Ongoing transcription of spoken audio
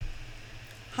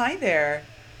Hi there,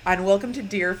 and welcome to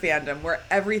Dear Fandom, where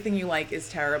everything you like is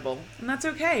terrible. And that's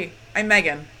okay. I'm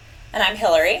Megan. And I'm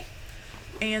Hillary.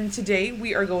 And today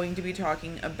we are going to be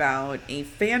talking about a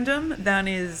fandom that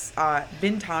has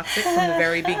been toxic from the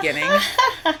very beginning.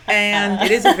 And it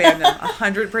is a fandom,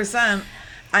 100%.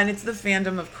 And it's the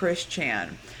fandom of Chris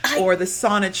Chan, or the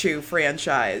Sonichu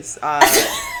franchise.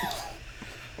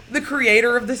 The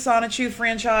creator of the Sonichu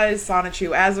franchise,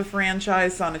 Sonichu as a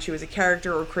franchise, Sonichu as a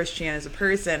character, or Chris Chan as a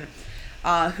person,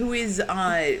 who is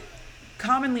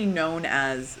commonly known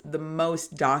as the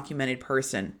most documented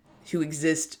person who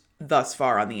exists thus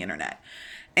far on the internet.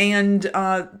 And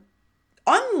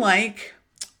unlike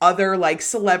other like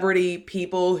celebrity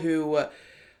people who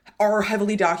are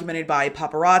heavily documented by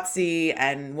paparazzi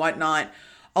and whatnot,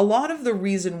 a lot of the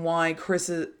reason why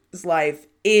Chris's life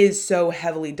is so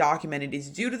heavily documented is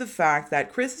due to the fact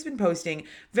that Chris has been posting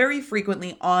very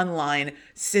frequently online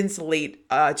since late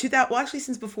 2000, well actually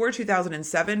since before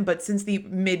 2007, but since the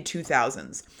mid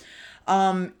 2000s.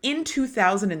 In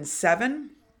 2007,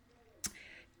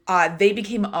 they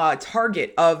became a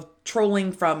target of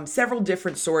trolling from several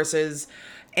different sources,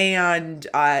 and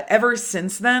ever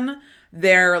since then,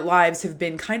 their lives have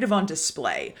been kind of on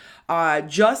display.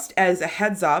 Just as a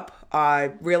heads up,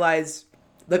 realize,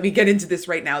 let me get into this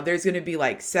right now. There's going to be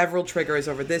like several triggers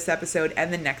over this episode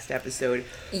and the next episode.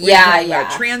 Yeah.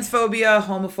 Transphobia,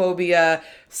 homophobia,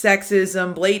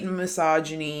 sexism, blatant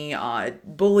misogyny,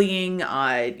 bullying,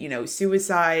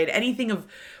 suicide, anything of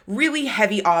really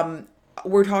heavy.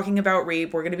 We're talking about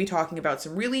rape. We're going to be talking about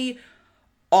some really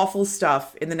awful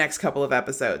stuff in the next couple of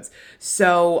episodes.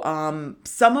 So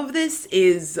some of this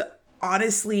is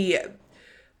honestly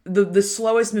the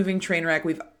slowest moving train wreck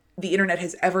the internet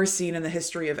has ever seen in the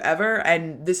history of ever,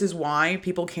 and this is why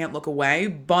people can't look away.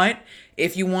 But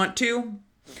if you want to,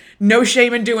 no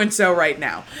shame in doing so right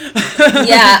now.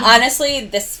 Yeah, honestly,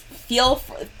 this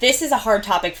is a hard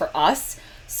topic for us.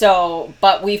 So,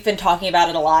 but we've been talking about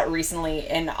it a lot recently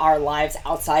in our lives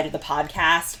outside of the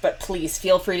podcast. But please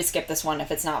feel free to skip this one if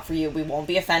it's not for you. We won't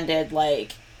be offended.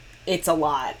 Like, it's a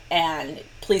lot, and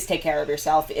please take care of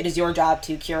yourself. It is your job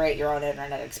to curate your own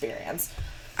internet experience.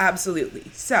 Absolutely.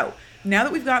 So, now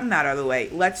that we've gotten that out of the way,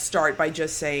 let's start by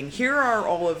just saying, here are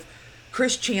all of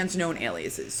Chris Chan's known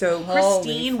aliases. So,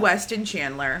 Christine Weston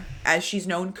Chandler, as she's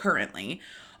known currently.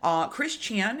 Chris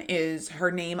Chan is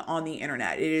her name on the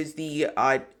internet. It is the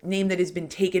name that has been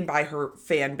taken by her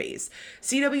fan base.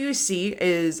 CWC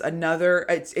is another,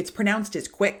 it's pronounced as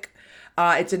Quick.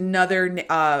 It's another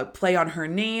play on her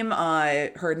name,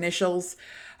 her initials.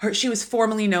 She was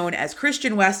formerly known as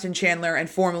Christian Weston Chandler and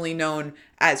formerly known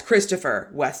as Christopher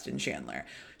Weston Chandler.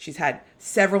 She's had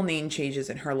several name changes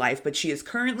in her life, but she is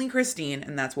currently Christine,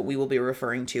 and that's what we will be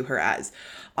referring to her as.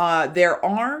 There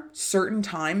are certain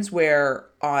times where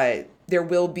there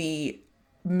will be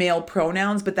male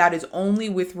pronouns, but that is only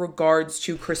with regards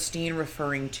to Christine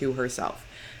referring to herself.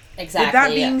 Exactly. With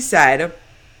that being said,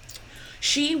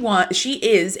 she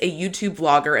is a YouTube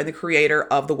vlogger and the creator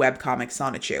of the webcomic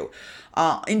Sonichu.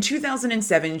 In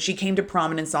 2007, she came to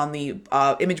prominence on the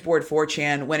image board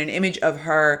 4chan when an image of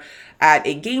her at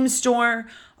a game store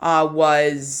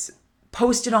was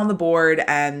posted on the board,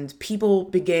 and people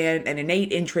began an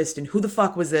innate interest in who the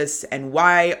fuck was this and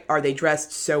why are they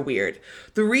dressed so weird.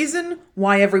 The reason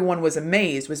why everyone was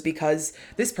amazed was because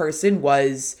this person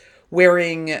was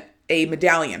wearing a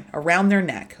medallion around their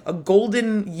neck, a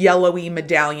golden yellowy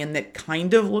medallion that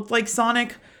kind of looked like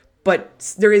Sonic,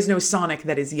 but there is no Sonic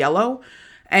that is yellow.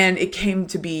 And it came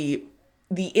to be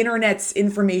the internet's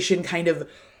information kind of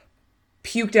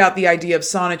puked out the idea of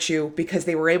Sonichu because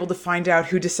they were able to find out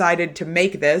who decided to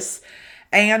make this.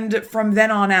 And from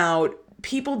then on out,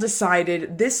 people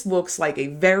decided this looks like a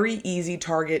very easy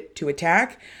target to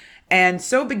attack. And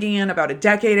so began about a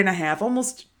decade and a half,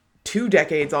 almost 2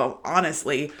 decades,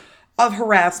 honestly, of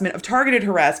harassment, of targeted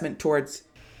harassment towards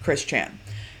Chris Chan.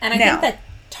 And I think that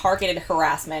targeted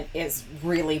harassment is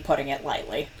really putting it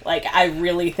lightly. Like, I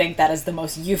really think that is the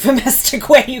most euphemistic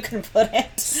way you can put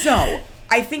it. So,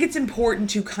 I think it's important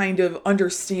to kind of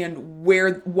understand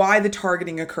why the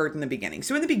targeting occurred in the beginning.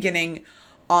 So in the beginning,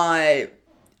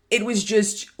 it was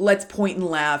just, let's point and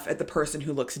laugh at the person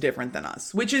who looks different than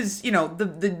us, which is,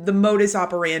 the modus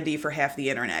operandi for half the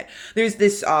internet. There's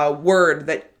this word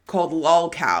that called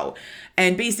lolcow,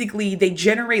 and basically they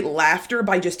generate laughter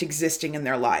by just existing in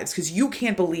their lives because you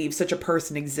can't believe such a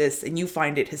person exists and you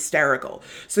find it hysterical.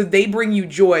 So they bring you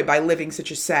joy by living such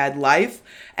a sad life,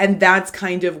 and that's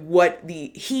kind of what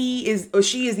she is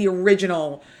the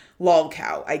original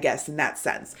lolcow, I guess, in that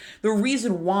sense. The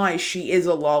reason why she is a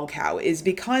lolcow is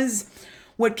because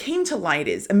what came to light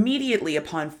is immediately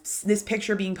upon this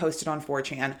picture being posted on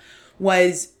 4chan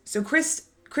was, so Chris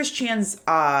Chan's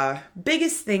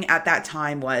biggest thing at that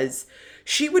time was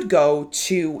she would go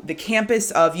to the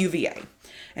campus of UVA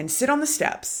and sit on the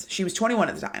steps. She was 21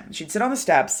 at the time. She'd sit on the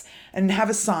steps and have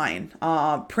a sign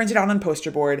printed out on poster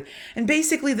board. And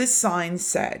basically this sign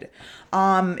said,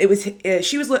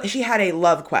 she had a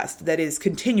love quest that is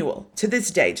continual to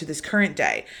this day, to this current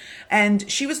day.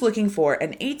 And she was looking for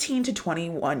an 18 to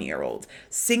 21 year old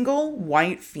single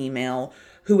white female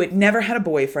who had never had a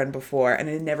boyfriend before and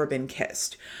had never been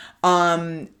kissed.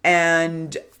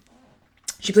 And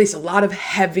she placed a lot of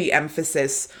heavy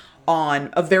emphasis on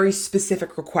a very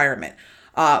specific requirement.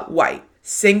 White,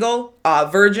 single,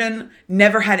 virgin,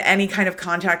 never had any kind of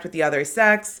contact with the other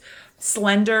sex,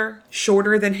 slender,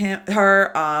 shorter than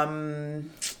her.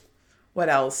 What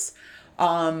else?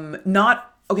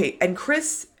 And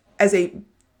Chris, I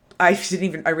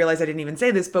realized I didn't even say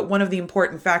this, but one of the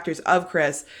important factors of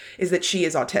Chris is that she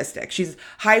is autistic. She's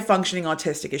high functioning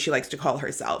autistic, as she likes to call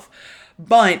herself.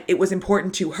 But it was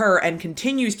important to her and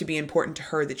continues to be important to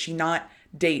her that she not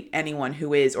date anyone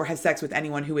who is, or have sex with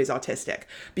anyone who is autistic,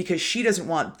 because she doesn't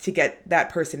want to get that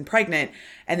person pregnant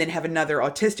and then have another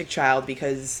autistic child,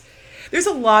 because there's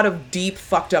a lot of deep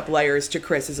fucked up layers to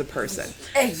Chris as a person.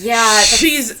 Yeah,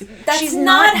 she's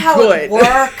not how good. It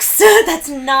works. That's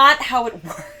not how it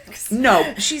works.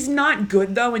 No, she's not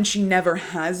good though, and she never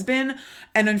has been.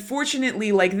 And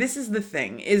unfortunately, like, this is the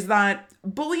thing, is that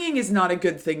bullying is not a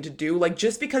good thing to do. Like,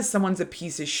 just because someone's a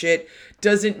piece of shit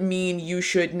doesn't mean you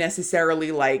should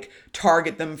necessarily, like,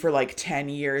 target them for, like, 10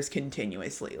 years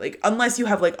continuously. Like, unless you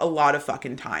have, like, a lot of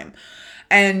fucking time.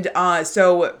 And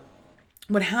so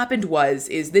what happened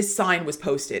is this sign was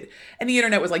posted, and the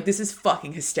internet was like, this is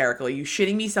fucking hysterical. Are you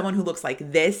shitting me? Someone who looks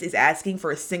like this is asking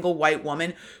for a single white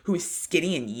woman who is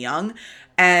skinny and young?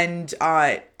 And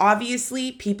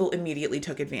obviously, people immediately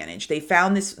took advantage. They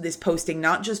found this posting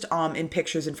not just in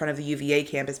pictures in front of the UVA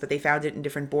campus, but they found it in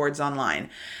different boards online.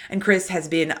 And Chris has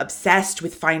been obsessed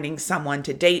with finding someone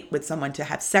to date, with someone to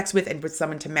have sex with, and with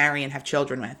someone to marry and have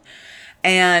children with.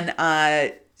 And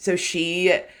so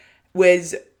she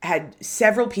had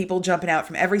several people jumping out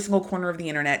from every single corner of the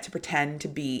internet to pretend to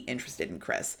be interested in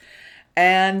Chris.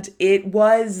 And it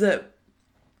was...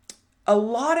 a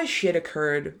lot of shit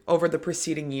occurred over the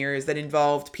preceding years that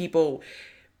involved people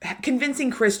convincing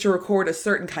Chris to record a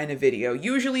certain kind of video,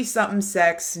 usually something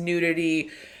sex, nudity,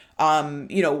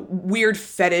 weird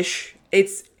fetish.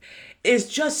 It's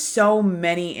just so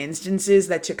many instances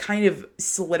that to kind of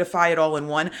solidify it all in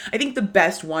one. I think the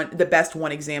best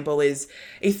one example is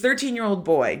a 13-year-old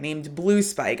boy named Blue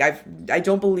Spike. I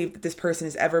don't believe that this person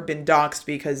has ever been doxxed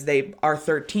because they were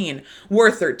 13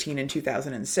 in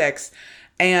 2006.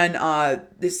 And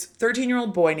this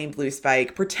 13-year-old boy named Blue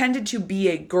Spike pretended to be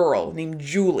a girl named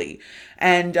Julie.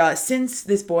 And since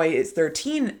this boy is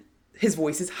 13, his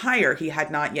voice is higher. He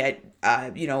had not yet,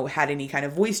 had any kind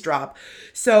of voice drop.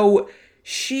 So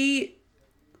she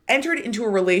entered into a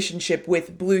relationship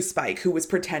with Blue Spike, who was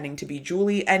pretending to be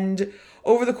Julie. And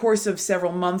over the course of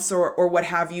several months or what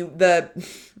have you,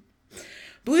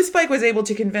 Blue Spike was able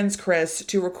to convince Chris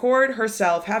to record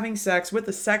herself having sex with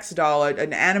a sex doll,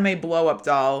 an anime blow-up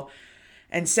doll,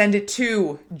 and send it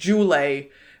to Julie.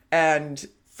 And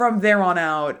from there on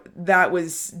out, that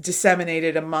was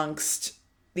disseminated amongst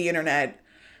the internet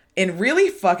in really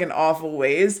fucking awful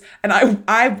ways. And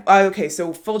okay,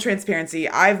 so full transparency,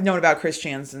 I've known about Chris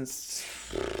Chan since...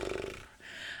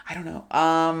 I don't know,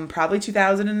 probably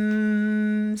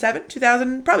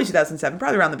 2007,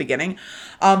 probably around the beginning.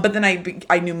 But then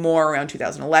I knew more around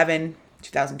 2011,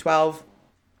 2012,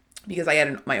 because I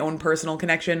had my own personal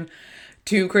connection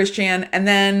to Chris Chan. And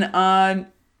then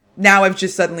now I've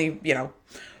just suddenly,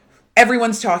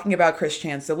 everyone's talking about Chris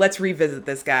Chan, so let's revisit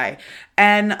this guy.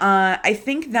 And I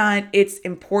think that it's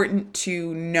important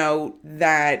to note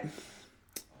that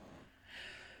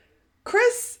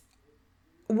Chris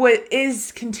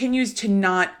continues to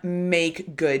not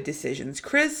make good decisions.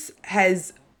 Chris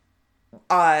has,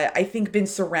 I think, been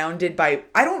surrounded by,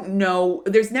 I don't know,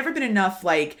 there's never been enough,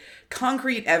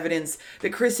 concrete evidence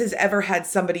that Chris has ever had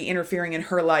somebody interfering in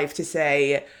her life to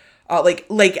say,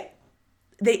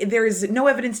 there is no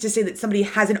evidence to say that somebody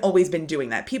hasn't always been doing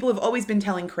that. People have always been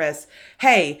telling Chris,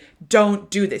 hey,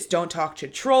 don't do this. Don't talk to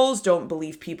trolls. Don't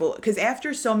believe people. Because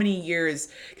after so many years,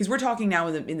 because we're talking now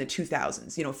in the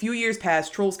 2000s, a few years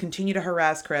past, trolls continue to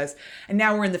harass Chris. And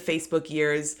now we're in the Facebook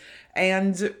years.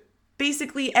 And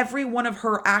basically every one of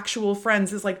her actual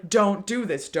friends is like, don't do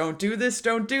this. Don't do this.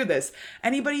 Don't do this.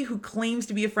 Anybody who claims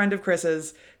to be a friend of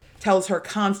Chris's tells her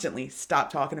constantly,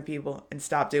 stop talking to people and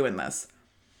stop doing this.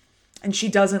 And she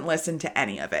doesn't listen to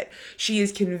any of it. She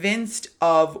is convinced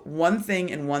of one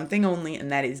thing and one thing only,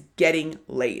 and that is getting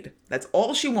laid. That's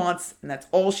all she wants, and that's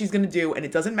all she's going to do. And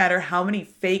it doesn't matter how many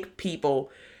fake people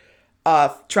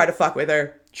try to fuck with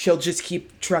her. She'll just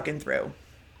keep trucking through.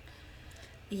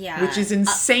 Yeah. Which is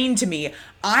insane to me.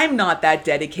 I'm not that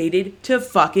dedicated to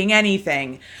fucking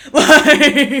anything.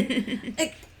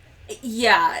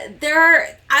 Yeah, there are,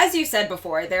 as you said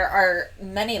before, there are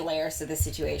many layers to this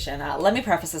situation. Let me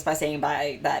preface this by saying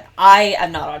that I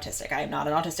am not autistic. I am not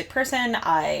an autistic person.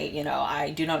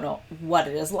 I do not know what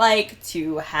it is like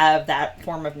to have that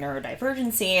form of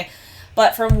neurodivergency.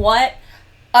 But from what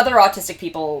other autistic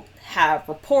people have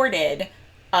reported,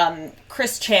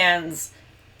 Chris Chan's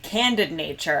candid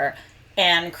nature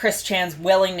and Chris Chan's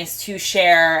willingness to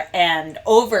share and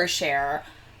overshare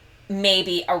may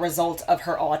be a result of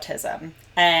her autism.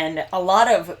 And a lot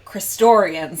of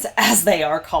Christorians, as they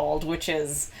are called, which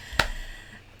is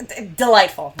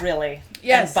delightful, really.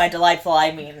 Yes. And by delightful,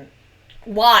 I mean,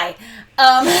 why?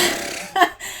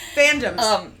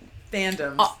 Fandoms.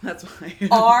 That's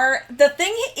why. The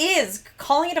thing is,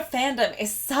 calling it a fandom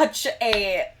is such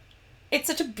a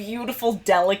beautiful,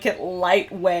 delicate, light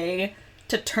way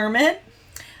to term it.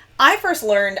 I first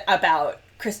learned about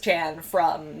Chris Chan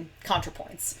from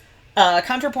ContraPoints.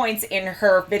 ContraPoints, in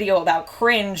her video about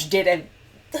cringe, did a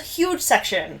huge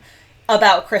section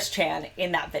about Chris Chan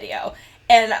in that video.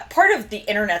 And part of the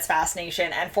internet's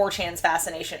fascination, and 4chan's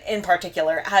fascination in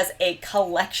particular, as a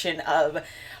collection of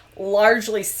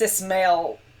largely cis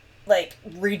male,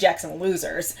 rejects and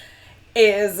losers,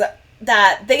 is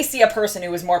that they see a person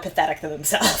who is more pathetic than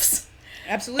themselves.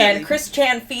 Absolutely. And Chris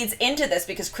Chan feeds into this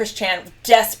because Chris Chan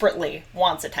desperately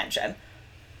wants attention.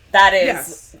 That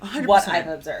is what I've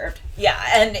observed. Yeah,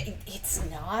 and it's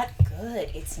not good.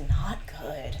 It's not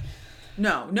good.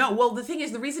 No. Well, the thing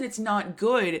is, the reason it's not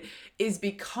good is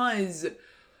because,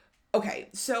 okay,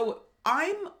 so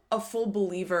I'm a full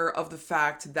believer of the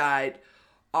fact that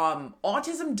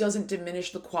autism doesn't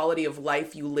diminish the quality of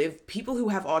life you live. People who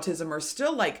have autism are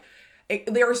still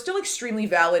they are still extremely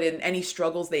valid in any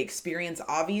struggles they experience,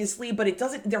 obviously, but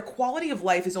their quality of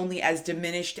life is only as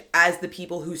diminished as the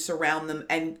people who surround them,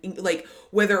 and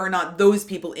whether or not those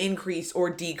people increase or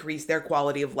decrease their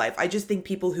quality of life. I just think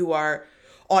people who are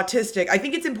autistic, I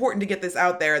think it's important to get this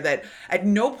out there that at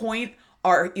no point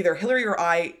are either Hillary or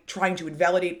I trying to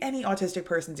invalidate any autistic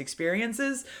person's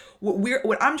experiences.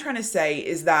 What I'm trying to say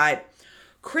is that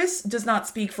Chris does not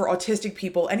speak for autistic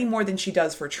people any more than she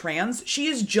does for trans. She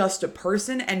is just a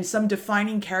person, and some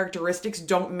defining characteristics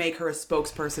don't make her a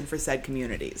spokesperson for said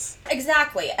communities.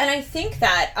 Exactly. And I think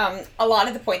that a lot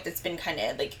of the point that's been kind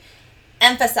of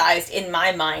emphasized in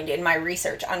my mind, in my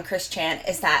research on Chris Chan,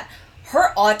 is that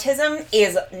her autism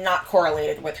is not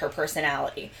correlated with her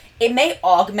personality. It may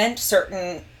augment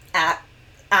certain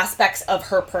aspects of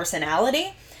her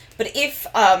personality, but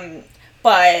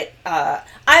I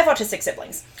have autistic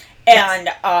siblings, and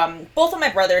both of my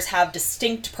brothers have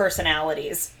distinct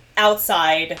personalities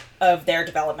outside of their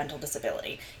developmental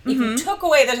disability. If you took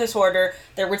away the disorder,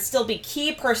 there would still be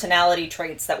key personality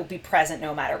traits that would be present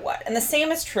no matter what. And the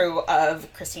same is true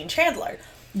of Christine Chandler.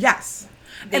 Yes.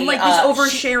 And this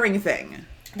oversharing thing.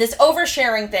 This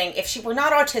oversharing thing, if she were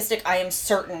not autistic, I am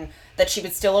certain that she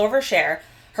would still overshare.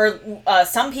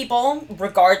 Some people,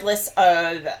 regardless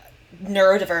of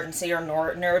neurodivergency or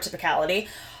neurotypicality,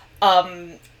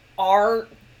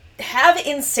 have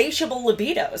insatiable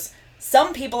libidos.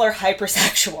 Some people are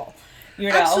hypersexual,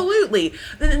 Absolutely.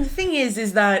 The thing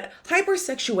is that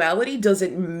hypersexuality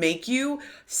doesn't make you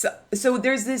so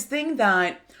there's this thing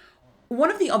that one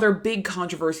of the other big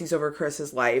controversies over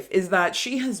Chris's life is that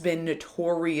she has been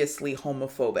notoriously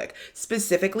homophobic,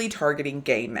 specifically targeting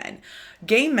gay men.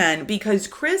 Gay men, because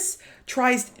Chris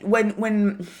tries,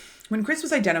 when Chris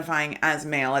was identifying as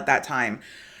male at that time,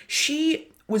 she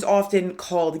was often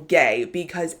called gay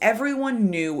because everyone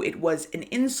knew it was an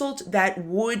insult that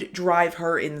would drive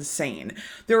her insane.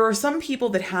 There are some people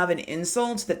that have an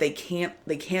insult that they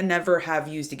can never have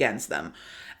used against them.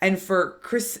 And for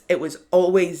Chris, it was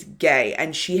always gay,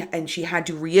 and she had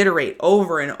to reiterate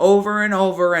over and over and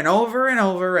over and over and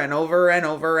over and over and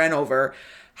over and over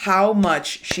how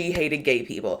much she hated gay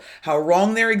people, how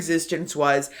wrong their existence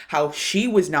was, how she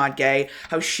was not gay,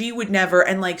 how she would never,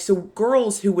 and so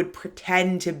girls who would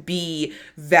pretend to be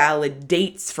valid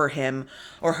dates for him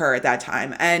or her at that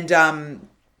time, and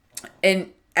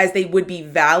as they would be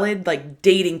valid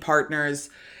dating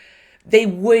partners, they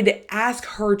would ask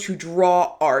her to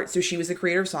draw art. So she was the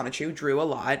creator of Sonichu, drew a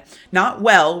lot. Not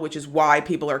well, which is why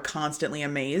people are constantly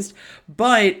amazed.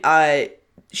 But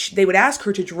they would ask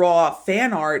her to draw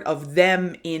fan art of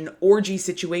them in orgy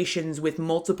situations with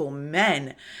multiple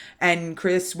men. And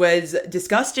Chris was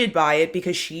disgusted by it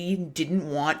because she didn't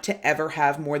want to ever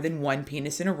have more than one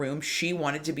penis in a room. She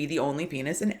wanted to be the only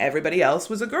penis, and everybody else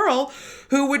was a girl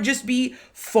who would just be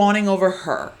fawning over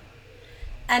her.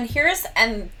 And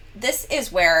this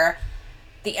is where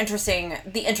the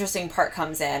interesting part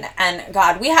comes in. And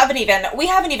God, we haven't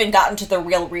even gotten to the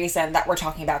real reason that we're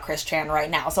talking about Chris Chan right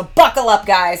now. So buckle up,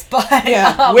 guys. But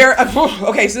yeah,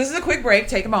 okay. So this is a quick break.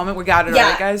 Take a moment. We got it, all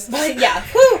right, guys. Yeah,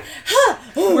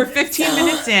 we're 15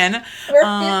 minutes in.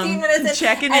 We're 15 minutes in.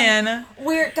 Checking in.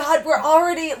 We're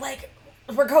already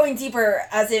we're going deeper,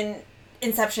 as in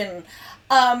Inception.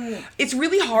 It's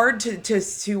really hard to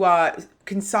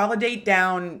consolidate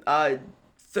down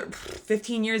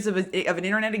 15 years of an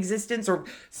internet existence or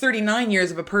 39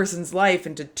 years of a person's life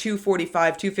into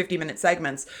 245, 250-minute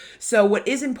segments. So what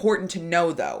is important to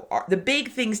know, though, are the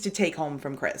big things to take home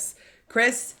from Chris.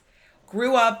 Chris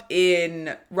grew up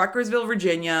in Ruckersville,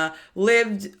 Virginia,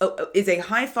 is a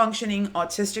high-functioning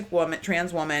autistic woman,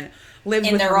 trans woman, lives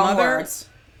with her mother.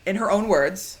 In her own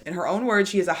words,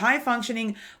 she is a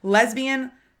high-functioning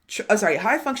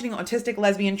high-functioning autistic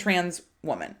lesbian trans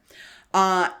woman.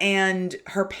 And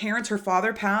her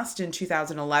father passed in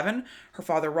 2011. Her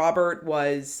father, Robert,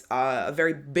 was a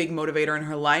very big motivator in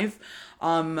her life.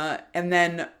 And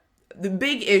then the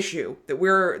big issue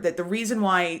that the reason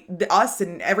why us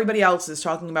and everybody else is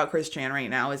talking about Chris Chan right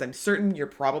now is, I'm certain you're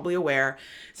probably aware,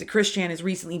 is that Chris Chan has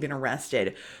recently been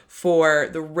arrested for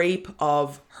the rape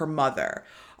of her mother.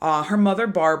 Her mother,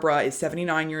 Barbara, is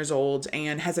 79 years old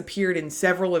and has appeared in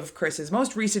several of Chris's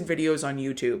most recent videos on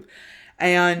YouTube.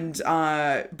 And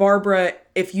Barbara,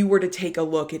 if you were to take a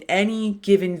look at any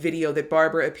given video that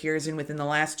Barbara appears in within the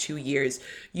last 2 years,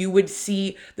 you would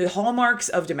see the hallmarks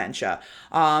of dementia.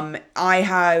 I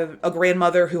have a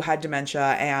grandmother who had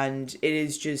dementia, and it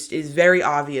is very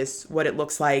obvious what it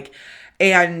looks like.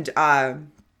 And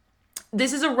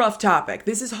this is a rough topic.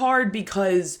 This is hard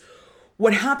because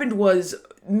what happened was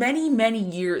many, many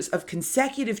years of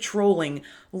consecutive trolling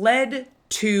led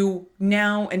to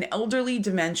now an elderly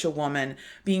dementia woman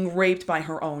being raped by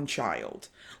her own child.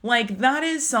 Like, that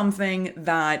is something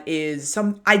that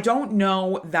I don't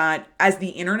know that as the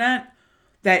internet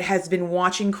that has been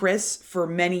watching Chris for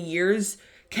many years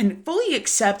can fully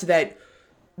accept that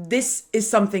this is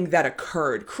something that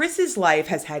occurred. Chris's life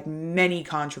has had many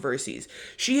controversies.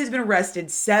 She has been arrested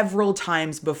several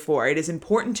times before. It is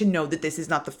important to note that this is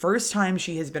not the first time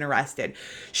she has been arrested.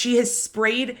 She has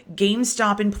sprayed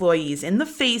GameStop employees in the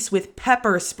face with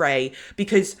pepper spray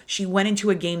because she went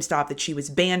into a GameStop that she was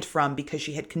banned from because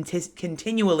she had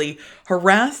continually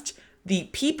harassed the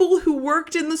people who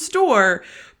worked in the store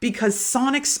because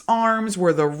Sonic's arms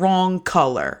were the wrong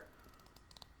color.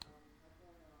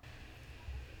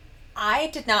 I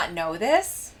did not know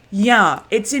this. Yeah,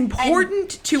 it's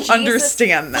important to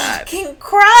understand that. Fucking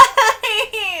Christ!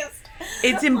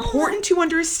 It's important to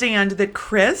understand that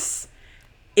Chris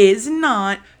is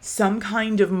not some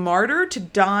kind of martyr to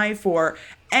die for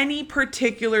any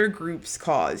particular group's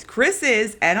cause. Chris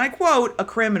is, and I quote, a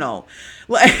criminal.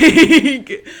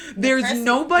 Like, there's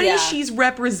nobody she's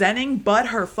representing but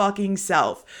her fucking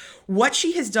self. What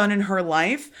she has done in her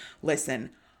life, listen,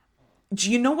 do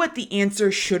you know what the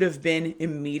answer should have been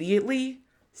immediately?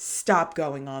 Stop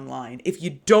going online. If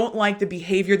you don't like the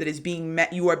behavior that is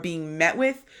you are being met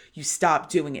with, you stop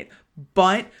doing it.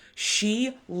 But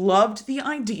she loved the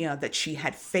idea that she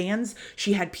had fans.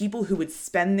 She had people who would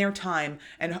spend their time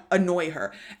and annoy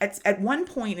her. At one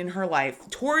point in her life,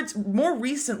 more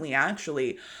recently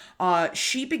actually,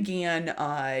 she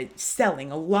began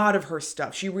selling a lot of her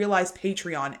stuff. She realized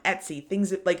Patreon, Etsy, things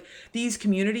that, like, these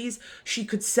communities, she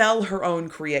could sell her own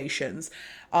creations.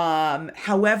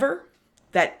 However,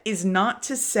 that is not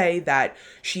to say that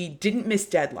she didn't miss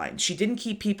deadlines. She didn't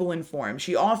keep people informed.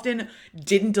 She often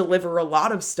didn't deliver a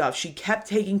lot of stuff. She kept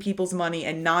taking people's money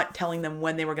and not telling them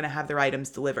when they were going to have their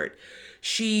items delivered.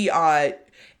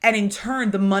 And in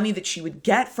turn, the money that she would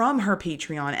get from her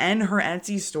Patreon and her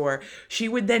Etsy store, she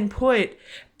would then put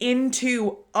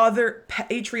into other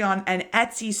Patreon and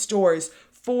Etsy stores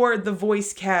for the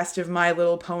voice cast of My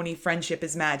Little Pony, Friendship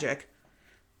is Magic,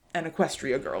 and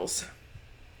Equestria Girls.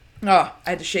 Oh, I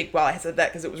had to shake while I said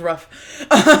that because it was rough.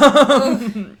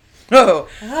 So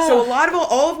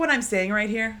all of what I'm saying right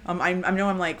here, I know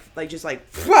I'm like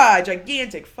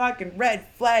gigantic fucking red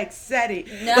flag SETI.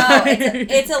 No,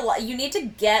 it's a lot. You need to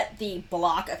get the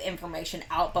block of information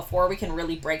out before we can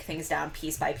really break things down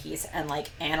piece by piece and like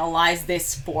analyze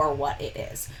this for what it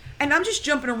is. And I'm just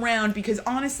jumping around because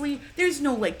honestly, there's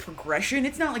no like progression.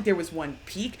 It's not like there was one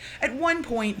peak. At one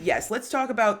point, yes, let's talk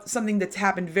about something that's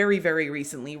happened very, very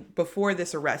recently before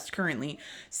this arrest currently.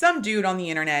 Some dude on the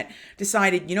internet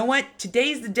decided, you know what?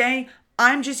 Today's the day.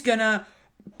 I'm just gonna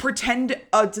pretend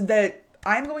that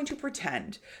I'm going to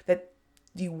pretend that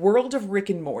the world of Rick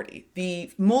and Morty,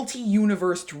 the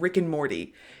multi-universed Rick and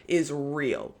Morty, is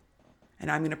real.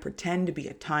 And I'm going to pretend to be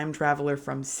a time traveler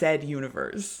from said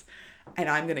universe. And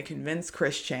I'm going to convince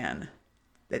Chris Chan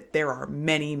that there are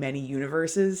many, many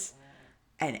universes.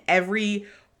 And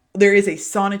there is a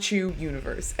Sonichu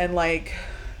universe. And like...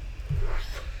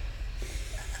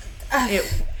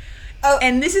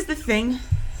 And this is the thing,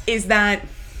 is that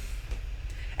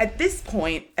at this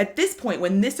point,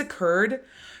 when this occurred,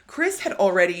 Chris had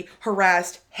already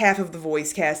harassed half of the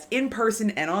voice cast in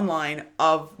person and online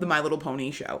of the My Little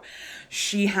Pony show.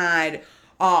 She had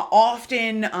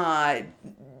often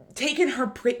taken her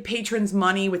patrons'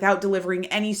 money without delivering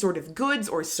any sort of goods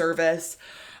or service.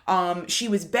 She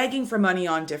was begging for money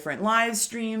on different live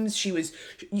streams. She was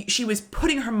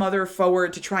putting her mother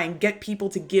forward to try and get people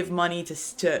to give money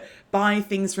to buy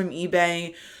things from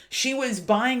eBay. She was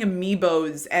buying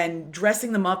amiibos and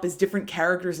dressing them up as different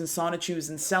characters in Sonichus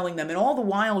and selling them. And all the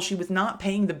while, she was not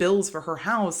paying the bills for her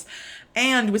house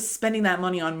and was spending that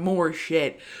money on more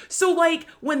shit. So, like,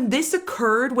 when this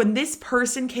occurred, when this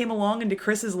person came along into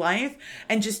Chris's life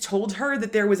and just told her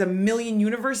that there was a million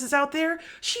universes out there,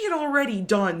 she had already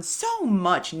done so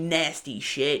much nasty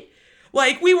shit.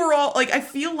 Like, we were all, like, I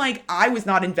feel like I was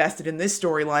not invested in this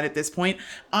storyline at this point.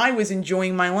 I was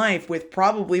enjoying my life with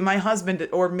probably my husband,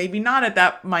 or maybe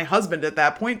not my husband at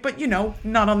that point, but, you know,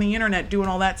 not on the internet doing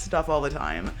all that stuff all the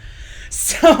time.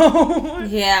 So...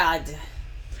 Yeah.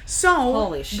 So,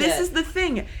 holy shit. This is the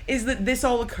thing, is that this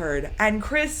all occurred. And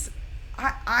Chris,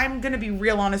 I'm going to be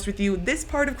real honest with you. This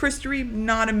part of Christory,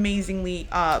 not amazingly,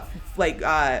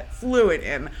 fluent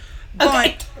in.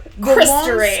 But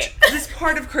okay. This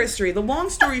part of Christory, the long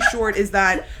story short is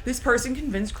that this person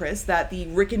convinced Chris that the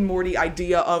Rick and Morty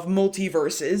idea of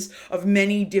multiverses, of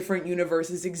many different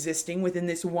universes existing within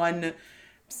this one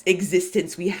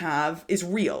existence we have, is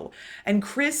real. And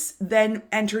Chris then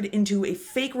entered into a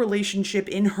fake relationship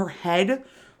in her head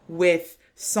with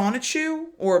Sonichu,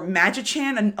 or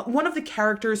Magichan, and one of the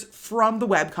characters from the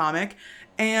webcomic,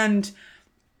 and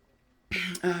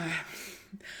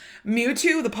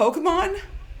Mewtwo, the Pokemon.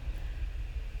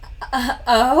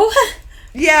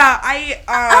 Yeah,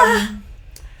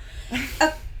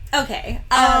 okay.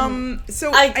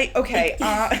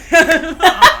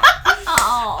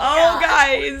 Oh,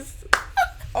 guys.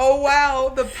 Oh, wow.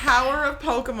 The power of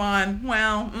Pokemon.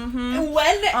 Wow. Mm-hmm.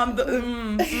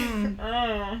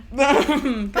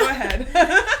 Go ahead.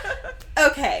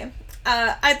 Okay.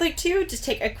 I'd like to just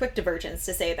take a quick divergence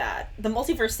to say that the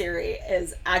multiverse theory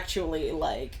is actually,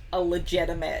 like, a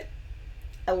legitimate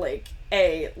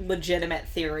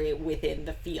theory within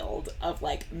the field of,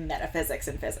 like, metaphysics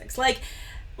and physics. Like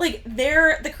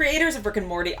the creators of Rick and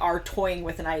Morty are toying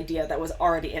with an idea that was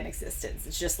already in existence.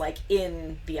 It's just, like,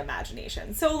 in the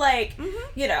imagination. So, like,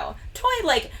 you know,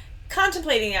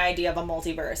 contemplating the idea of a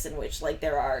multiverse in which, like,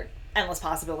 there are endless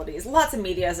possibilities. Lots of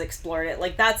media has explored it.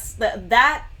 Like,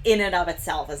 that in and of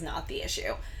itself is not the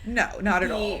issue. No, not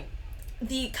at all.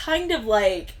 The kind of,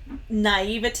 like,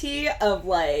 naivety of,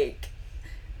 like,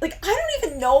 I don't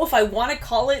even know if I want to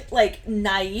call it, like,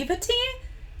 naivety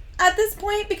at this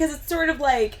point, because it's sort of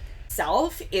like,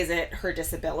 is it her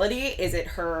disability? Is it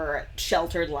her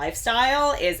sheltered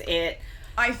lifestyle? Is it,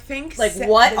 I think, like,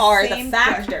 what are the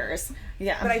factors? Question.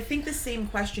 Yeah. But I think the same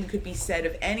question could be said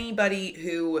of anybody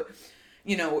who,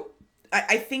 you know,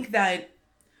 I think that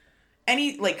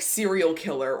any, like, serial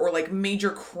killer or, like,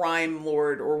 major crime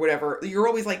lord or whatever, you're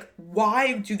always like,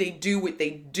 why do they do what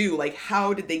they do? Like,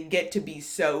 how did they get to be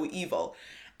so evil?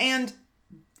 And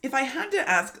if I had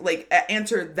to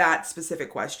answer that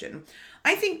specific question,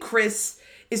 I think Chris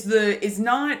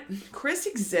Chris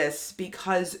exists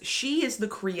because she is the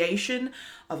creation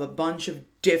of a bunch of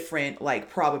different, like,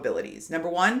 probabilities. Number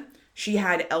one, she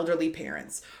had elderly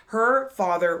parents. Her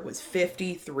father was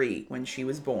 53 when she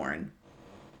was born.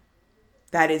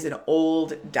 That is an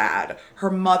old dad. Her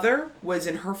mother was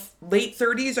in her late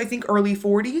 30s, I think early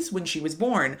 40s when she was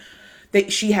born.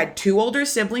 She had two older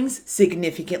siblings,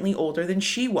 significantly older than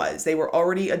she was. They were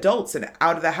already adults and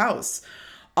out of the house.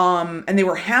 And they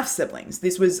were half siblings.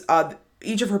 This was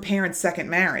each of her parents' second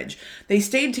marriage. They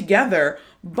stayed together,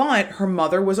 but her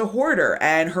mother was a hoarder,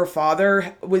 and her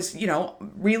father was, you know,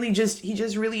 really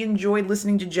enjoyed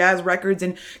listening to jazz records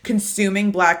and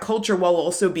consuming black culture while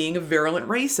also being a virulent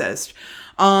racist.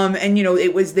 And you know,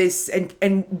 it was this,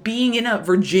 and being in a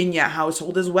Virginia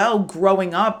household as well,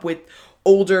 growing up with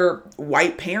older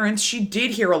white parents, she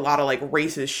did hear a lot of like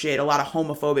racist shit, a lot of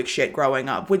homophobic shit growing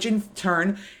up, which in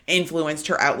turn influenced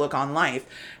her outlook on life.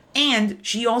 And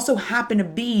she also happened to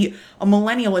be a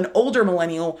millennial, an older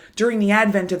millennial during the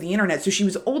advent of the internet. So she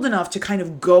was old enough to kind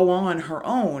of go on her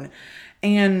own.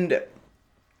 And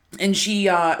she,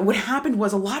 what happened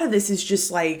was, a lot of this is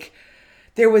just like,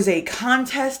 there was a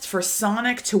contest for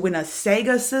Sonic to win a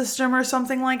Sega system or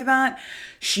something like that.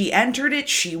 She entered it,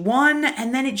 she won,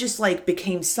 and then it just like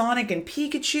became Sonic and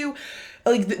Pikachu.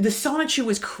 Like the Sonichu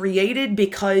was created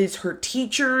because her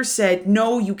teacher said,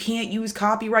 no, you can't use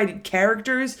copyrighted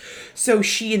characters. So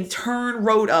she in turn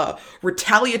wrote a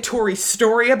retaliatory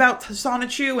story about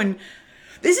Sonichu, and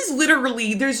this is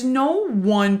literally, there's no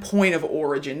one point of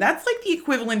origin. That's like the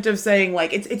equivalent of saying,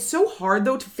 like, it's so hard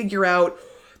though to figure out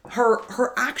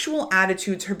her actual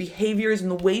attitudes, her behaviors,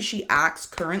 and the way she acts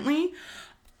currently.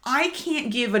 I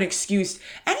can't give an excuse.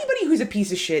 Anybody who's a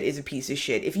piece of shit is a piece of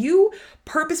shit. If you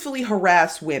purposefully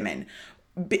harass women,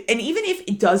 and even if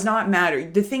it does not matter,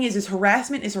 the thing is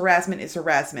harassment is harassment is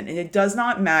harassment, and it does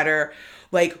not matter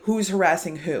like who's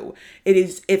harassing who. It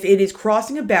is, if it is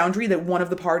crossing a boundary that one of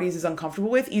the parties is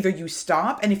uncomfortable with, either you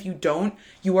stop, and if you don't,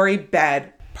 you are a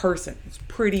bad person. It's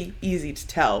pretty easy to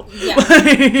tell. Yeah.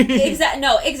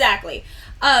 Exactly.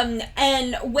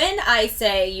 And when I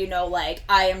say, you know, like,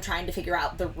 I am trying to figure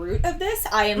out the root of this,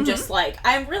 I am just like,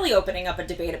 I'm really opening up a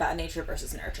debate about nature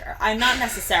versus nurture. I'm not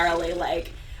necessarily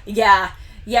like, we're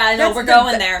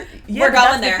going there.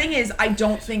 The thing is, I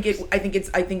don't think it, I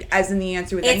think as in the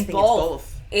answer with anything, it's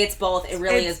both. It's both. It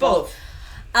really is both.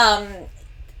 The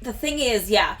thing is,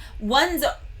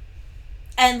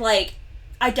 and like,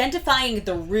 identifying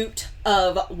the root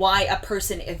of why a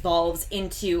person evolves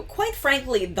into, quite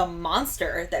frankly, the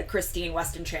monster that Christine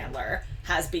Weston Chandler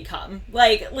has become.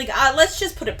 Let's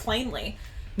just put it plainly.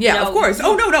 Yeah, you know, of course.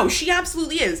 No, she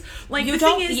absolutely is. Like, you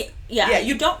don't.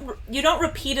 You don't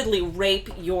repeatedly rape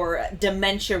your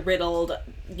dementia-riddled,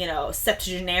 you know,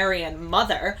 septuagenarian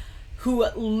mother who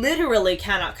literally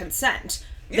cannot consent.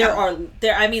 Yeah.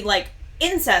 I mean, like,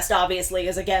 incest obviously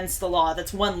is against the law.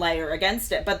 That's one layer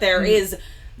against it, but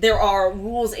there are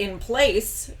rules in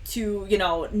place to, you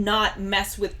know, not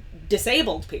mess with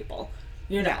disabled people,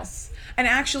 you know. Yes. And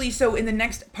actually, so in the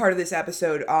next part of this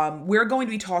episode, we're going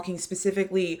to be talking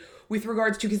specifically with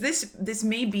regards to, because this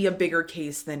may be a bigger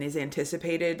case than is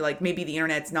anticipated. Like, maybe the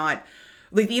internet's not,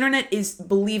 like, the internet is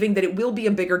believing that it will be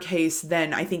a bigger case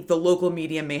than I think the local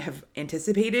media may have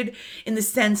anticipated, in the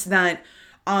sense that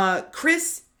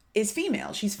Chris is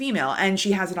female. She's female, and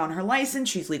she has it on her license.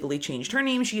 She's legally changed her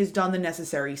name. She has done the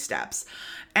necessary steps.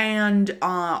 And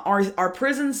our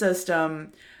prison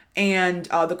system and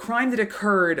the crime that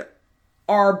occurred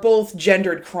are both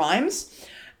gendered crimes,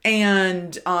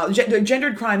 and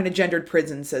gendered crime in a gendered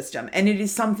prison system. And it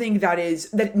is something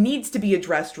that needs to be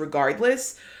addressed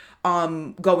regardless,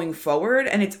 going forward.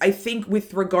 And it's, I think,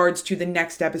 with regards to the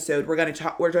next episode, we're going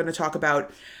to talk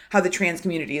about how the trans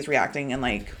community is reacting, and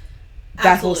like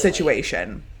that whole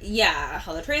situation. Yeah,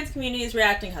 how the trans community is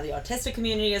reacting, how the autistic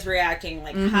community is reacting,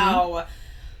 like how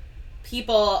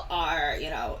people are, you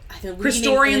know,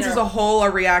 Christorians as a whole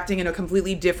are reacting in a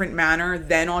completely different manner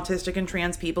than autistic and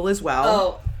trans people as well.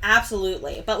 Oh,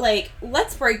 absolutely. But like,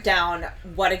 let's break down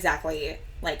what exactly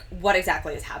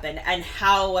has happened and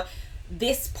how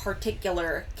this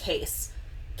particular case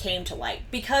came to light.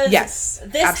 Because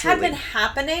this had been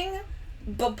happening,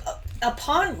 but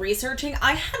upon researching,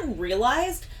 I hadn't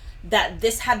realized that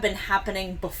this had been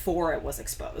happening before it was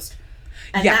exposed.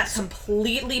 And that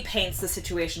completely paints the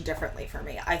situation differently for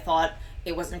me. I thought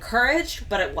it was encouraged,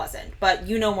 but it wasn't. But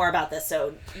you know more about this,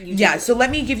 so so let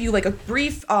me give you like a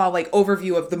brief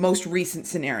overview of the most recent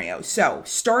scenario. So,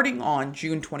 starting on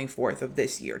June 24th of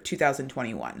this year,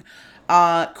 2021,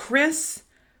 Chris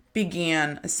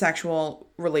began a sexual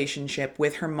relationship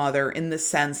with her mother, in the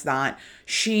sense that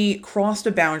she crossed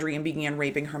a boundary and began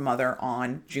raping her mother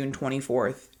on June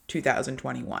 24th,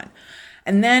 2021.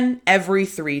 And then every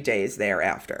 3 days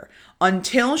thereafter,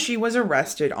 until she was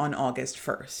arrested on August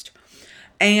 1st.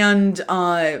 And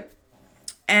the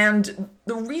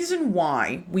reason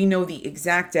why we know the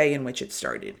exact day in which it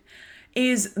started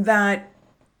is that,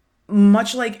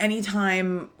 much like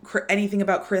anytime anything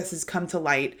about Chris has come to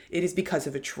light, it is because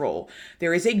of a troll.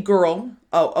 There is a girl,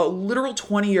 a literal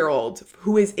 20-year-old,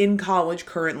 who is in college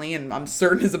currently, and I'm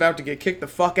certain is about to get kicked the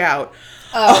fuck out.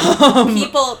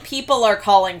 People are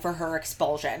calling for her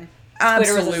expulsion.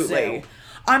 Absolutely.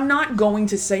 I'm not going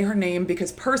to say her name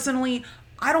because personally,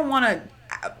 I don't want to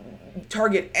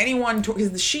target anyone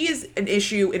because she is an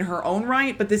issue in her own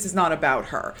right, but this is not about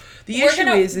her. The We're issue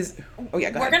gonna- is oh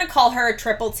yeah, go We're ahead. going to call her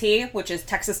Triple T, which is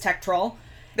Texas Tech Troll.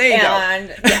 There you And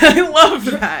go. I love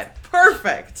that.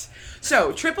 Perfect.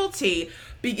 So, Triple T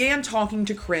began talking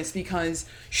to Chris because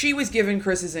she was given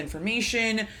Chris's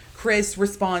information. Chris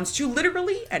responds to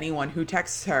literally anyone who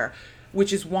texts her,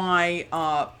 which is why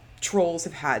trolls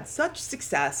have had such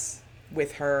success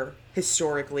with her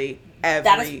historically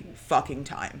every fucking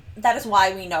time. that is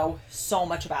why we know so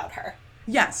much about her.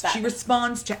 Yes, she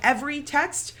responds to every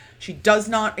text. She does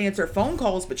not answer phone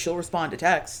calls, but she'll respond to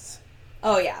texts.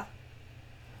 Oh, yeah.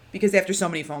 Because after so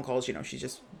many phone calls, she's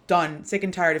just done, sick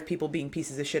and tired of people being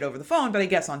pieces of shit over the phone, but I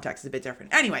guess on text is a bit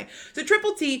different. Anyway, so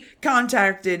Triple T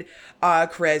contacted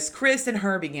Chris. Chris and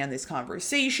her began this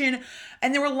conversation,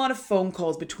 and there were a lot of phone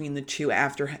calls between the two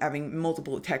after having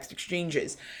multiple text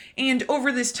exchanges. And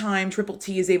over this time, Triple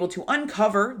T is able to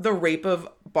uncover the rape of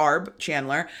Barb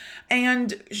Chandler,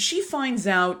 and she finds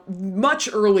out much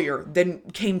earlier than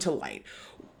came to light.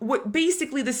 What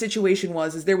basically the situation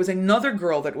was is there was another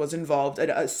girl that was involved, an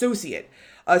associate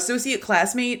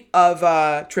classmate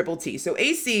of Triple T. So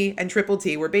AC and Triple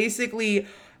T were basically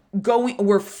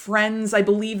were friends. I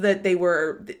believe that they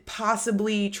were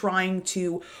possibly trying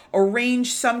to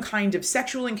arrange some kind of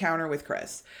sexual encounter with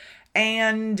Chris.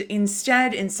 And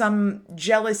instead, in some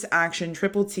jealous action,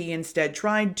 Triple T instead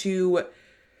tried to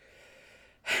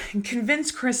convince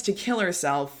Chris to kill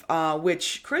herself,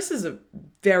 which Chris is a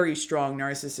very strong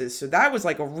narcissist. So that was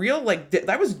like a real,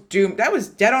 that was doomed. That was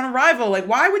dead on arrival. Like,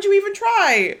 why would you even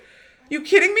try? You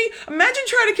kidding me? Imagine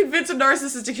trying to convince a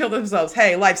narcissist to kill themselves.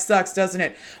 Hey, life sucks, doesn't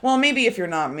it? Well, maybe if you're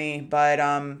not me, but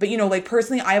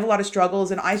personally, I have a lot of struggles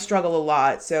and I struggle a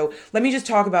lot. So let me just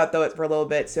talk about that for a little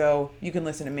bit so you can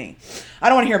listen to me. I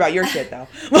don't want to hear about your shit though.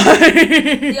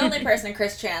 The only person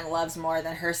Chris Chan loves more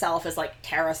than herself is like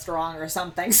Tara Strong or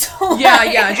something. So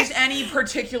yeah, just any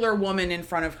particular woman in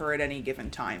front of her at any given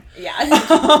time. Yeah.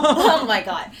 Oh my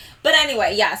god. But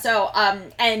anyway, yeah, so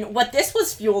and what this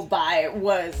was fueled by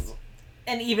was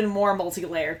an even more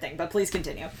multi-layered thing, but please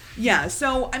continue. Yeah,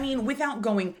 so without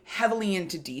going heavily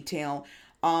into detail,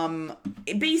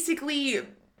 basically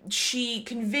she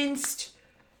convinced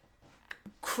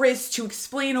Chris to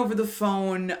explain over the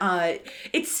phone.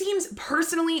 It seems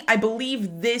personally, I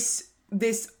believe this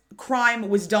crime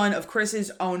was done of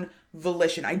Chris's own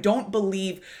volition. I don't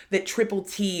believe that Triple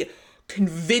T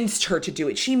convinced her to do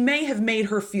it. She may have made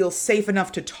her feel safe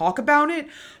enough to talk about it,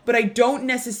 but I don't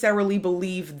necessarily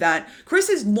believe that. Chris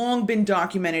has long been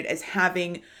documented as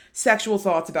having sexual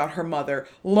thoughts about her mother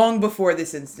long before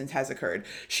this instance has occurred.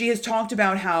 She has talked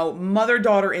about how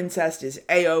mother-daughter incest is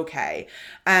A-okay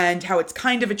and how it's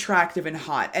kind of attractive and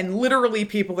hot. And literally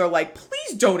people are like,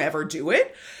 please don't ever do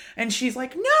it. And she's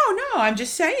like, no, I'm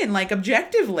just saying,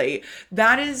 objectively,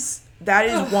 that is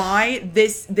why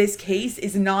this case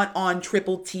is not on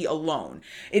Triple T alone.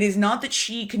 It is not that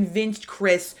she convinced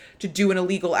Chris to do an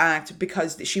illegal act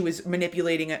because she was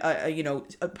manipulating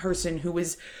a person who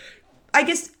was, I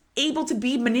guess, able to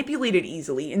be manipulated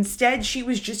easily. Instead, she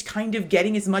was just kind of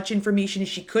getting as much information as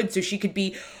she could so she could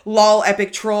be lol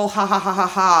epic troll ha ha ha ha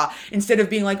ha instead of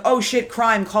being like, oh shit,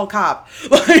 crime, call cop.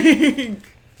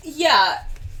 Yeah,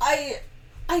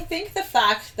 I think the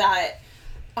fact that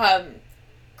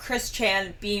Chris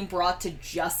Chan being brought to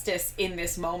justice in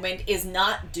this moment is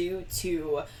not due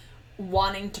to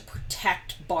wanting to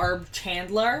protect Barb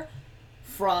Chandler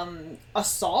from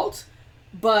assault,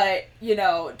 but,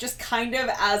 just kind of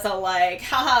as a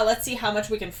haha, let's see how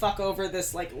much we can fuck over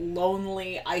this,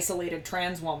 lonely, isolated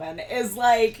trans woman is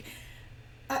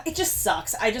it just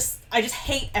sucks. I just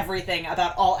hate everything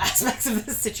about all aspects of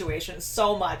this situation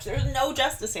so much. There's no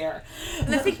justice here.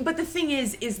 But the thing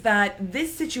is that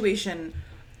this situation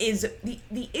is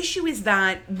the issue is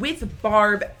that with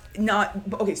Barb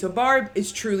so Barb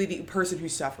is truly the person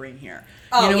who's suffering here.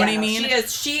 Oh, you know what I mean?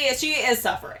 She is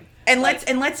suffering. And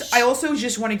let's I also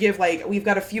just want to give we've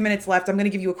got a few minutes left. I'm going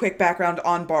to give you a quick background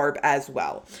on Barb as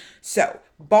well. So,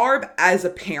 Barb as a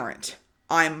parent,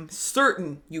 I'm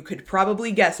certain you could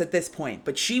probably guess at this point,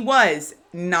 but she was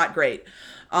not great.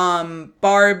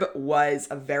 Barb was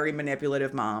a very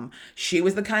manipulative mom. She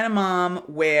was the kind of mom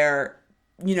where,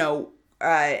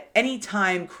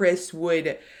 anytime Chris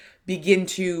would begin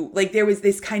to, there was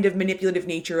this kind of manipulative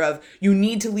nature of, you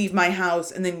need to leave my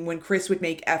house. And then when Chris would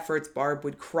make efforts, Barb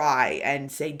would cry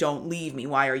and say, don't leave me.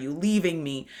 Why are you leaving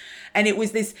me? And it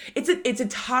was this, it's a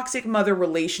toxic mother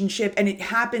relationship. And it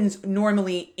happens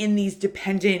normally in these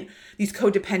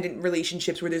codependent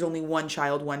relationships where there's only one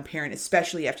child, one parent,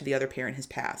 especially after the other parent has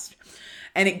passed.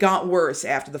 And it got worse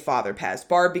after the father passed.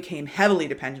 Barb became heavily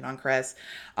dependent on Chris.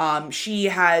 She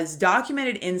has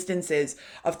documented instances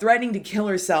of threatening to kill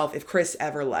herself if Chris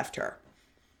ever left her.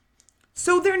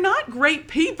 So they're not great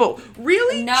people.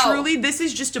 Really, No. truly, this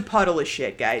is just a puddle of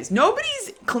shit, guys.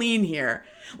 Nobody's clean here.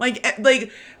 Like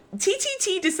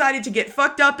TTT decided to get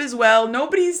fucked up as well.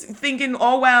 Nobody's thinking,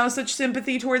 oh wow, such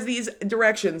sympathy towards these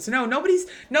directions.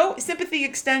 No sympathy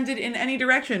extended in any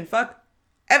direction. Fuck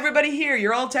everybody here.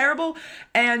 You're all terrible.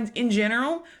 And in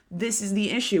general, this is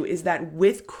the issue, is that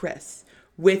with Chris,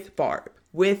 with Barb,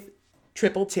 with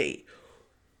Triple T,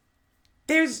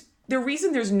 the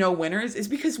reason there's no winners is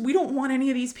because we don't want any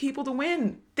of these people to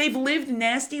win. They've lived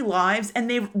nasty lives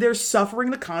and they're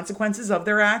suffering the consequences of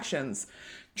their actions.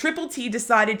 Triple T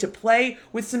decided to play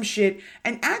with some shit,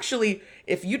 and actually,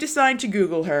 if you decide to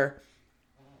Google her,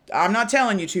 I'm not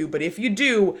telling you to, but if you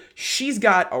do, she's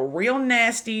got a real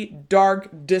nasty, dark,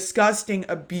 disgusting,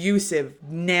 abusive,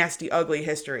 nasty, ugly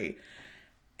history.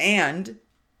 And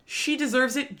she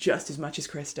deserves it just as much as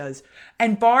Chris does.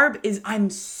 And Barb is, I'm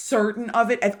certain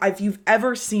of it. If you've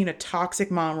ever seen a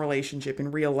toxic mom relationship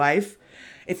in real life,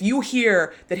 if you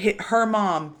hear that her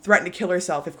mom threatened to kill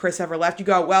herself if Chris ever left, you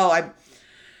go, well,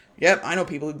 yep, I know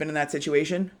people who've been in that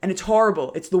situation. And it's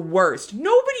horrible. It's the worst.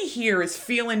 Nobody here is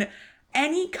feeling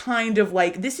any kind of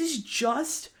like, this is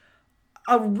just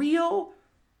a real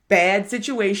bad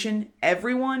situation.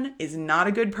 Everyone is not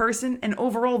a good person. And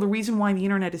overall, the reason why the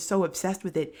internet is so obsessed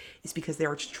with it is because they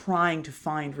are trying to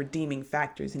find redeeming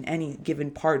factors in any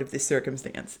given part of this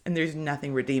circumstance. And there's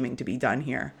nothing redeeming to be done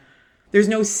here. There's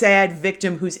no sad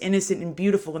victim who's innocent and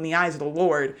beautiful in the eyes of the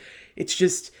Lord. It's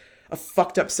just a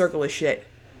fucked up circle of shit.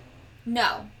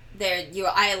 No,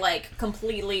 I like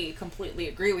completely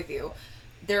agree with you.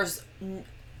 There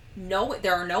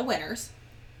are no winners,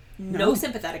 no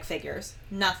sympathetic figures,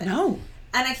 nothing. No.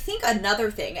 And I think another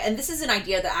thing, and this is an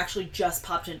idea that actually just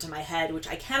popped into my head, which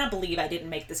I cannot believe I didn't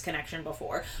make this connection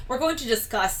before. We're going to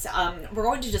discuss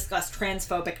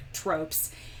transphobic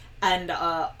tropes and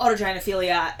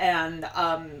autogynephilia and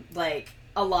like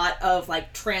a lot of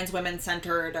like trans women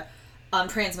centered,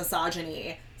 trans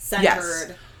misogyny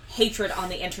centered hatred on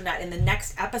the internet in the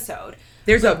next episode.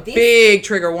 There's a big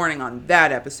trigger warning on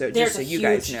that episode, just so you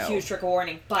guys know. There's a huge trigger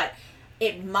warning, but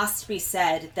it must be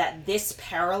said that this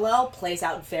parallel plays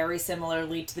out very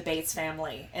similarly to the Bates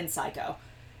family in Psycho.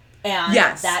 And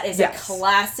that is a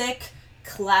classic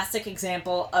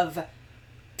example of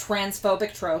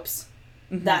transphobic tropes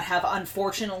that have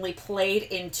unfortunately played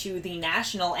into the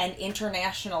national and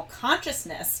international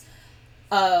consciousness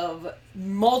of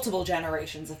multiple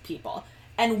generations of people.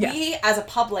 And we, as a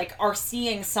public, are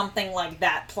seeing something like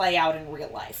that play out in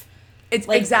real life. It's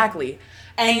like, exactly.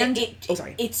 And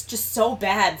it's just so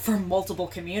bad for multiple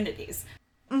communities.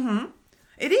 Mm-hmm.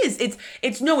 It is.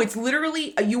 It's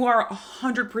literally, you are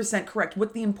 100% correct.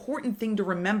 What the important thing to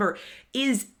remember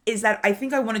is that I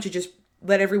think I wanted to just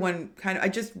let everyone I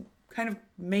just kind of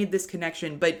made this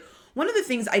connection, but one of the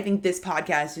things I think this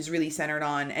podcast is really centered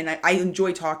on, and I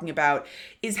enjoy talking about,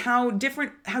 is how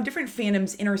different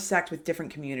fandoms intersect with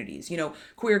different communities. You know,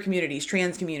 queer communities,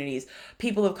 trans communities,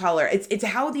 people of color. It's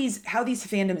how these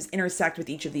fandoms intersect with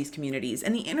each of these communities.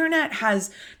 And the internet has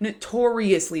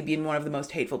notoriously been one of the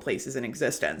most hateful places in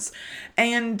existence.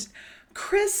 And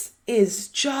Chris is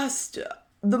just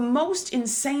the most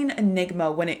insane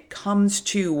enigma when it comes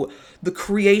to the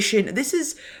creation. This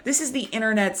is the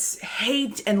internet's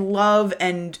hate and love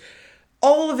and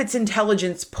all of its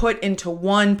intelligence put into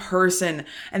one person,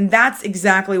 and that's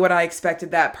exactly what I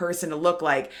expected that person to look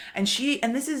like. And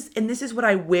this is what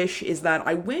I wish, is that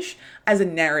I wish as a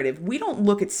narrative, we don't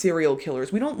look at serial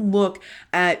killers, we don't look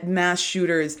at mass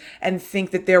shooters and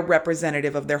think that they're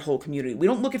representative of their whole community. We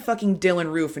don't look at fucking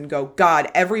Dylan Roof and go, God,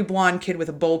 every blonde kid with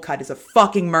a bowl cut is a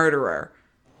fucking murderer.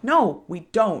 No, we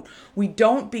don't. We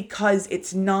don't, because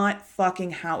it's not fucking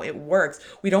how it works.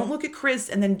 We don't look at Chris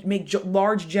and then make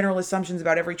large general assumptions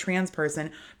about every trans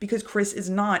person, because Chris is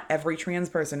not every trans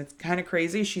person. It's kind of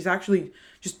crazy. She's actually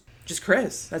just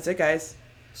Chris. That's it, guys.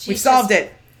 We solved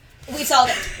it. We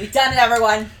solved it. We've done it,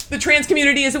 everyone. The trans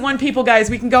community isn't one people, guys.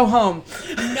 We can go home.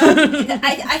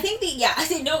 I think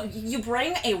you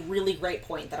bring a really great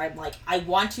point that I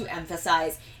want to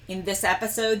emphasize in this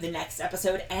episode, the next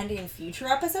episode, and in future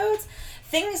episodes.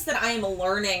 Things that I am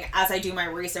learning as I do my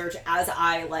research, as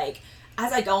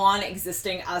I go on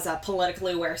existing as a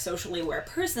politically aware, socially aware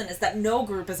person, is that no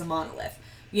group is a monolith.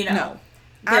 You know? No.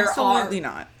 Absolutely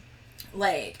not.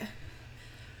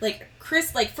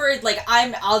 Chris,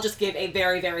 I'll just give a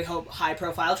very, very high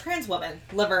profile trans woman,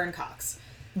 Laverne Cox.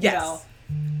 Yes. You know,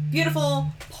 beautiful,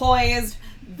 poised,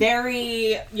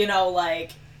 very,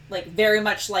 like very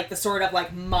much like the sort of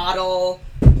like model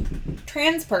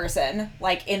trans person,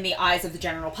 like in the eyes of the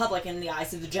general public, in the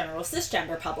eyes of the general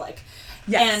cisgender public.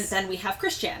 Yes. And then we have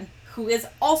Christian, who is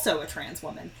also a trans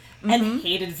woman and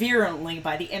hated virulently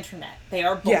by the internet. They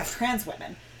are both trans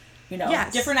women, you know,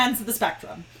 different ends of the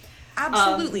spectrum.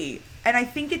 Absolutely. And I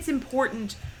think it's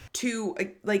important to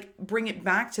like bring it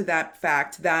back to that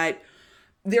fact that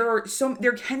there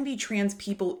can be trans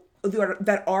people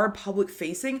that are public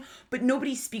facing, but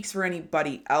nobody speaks for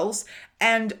anybody else.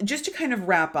 And just to kind of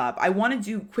wrap up, I wanted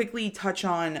to quickly touch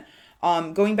on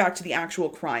going back to the actual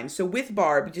crime. So with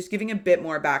Barb, just giving a bit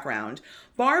more background.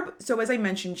 Barb, so as I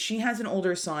mentioned, she has an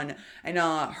older son, and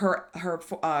her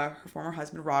former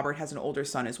husband Robert has an older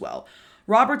son as well.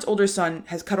 Robert's older son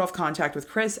has cut off contact with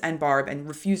Chris and Barb and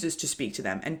refuses to speak to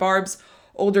them. And Barb's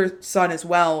older son as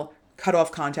well cut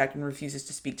off contact and refuses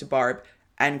to speak to Barb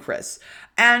and Chris.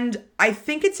 And I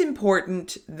think it's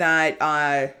important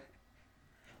that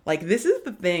like, this is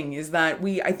the thing, is that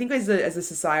I think as a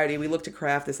society, we look to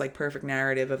craft this like perfect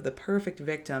narrative of the perfect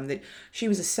victim, that she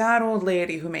was a sad old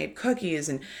lady who made cookies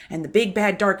and the big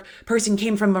bad dark person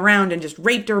came from around and just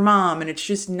raped her mom. And it's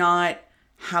just not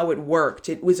how it worked.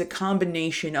 It was a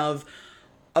combination of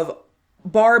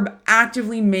Barb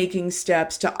actively making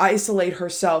steps to isolate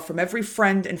herself from every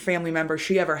friend and family member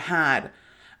she ever had.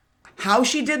 How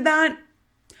she did that,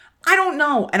 I don't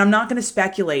know, and I'm not going to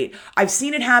speculate. I've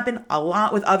seen it happen a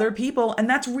lot with other people, and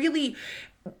that's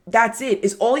it.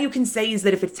 Is all you can say is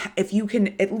that if you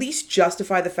can at least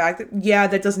justify the fact that, yeah,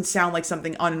 that doesn't sound like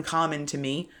something uncommon to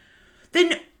me,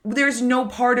 then there's no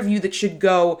part of you that should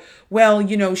go, well,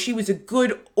 you know, she was a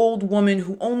good old woman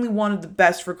who only wanted the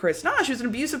best for Chris. Nah, she was an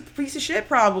abusive piece of shit,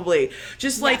 probably.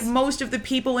 Just like most of the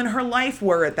people in her life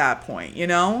were at that point, you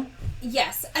know?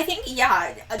 Yes, I think,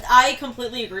 I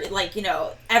completely agree. Like, you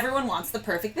know, everyone wants the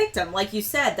perfect victim. Like you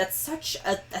said, that's such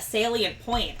a salient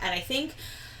point. And I think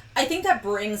that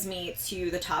brings me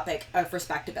to the topic of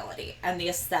respectability and the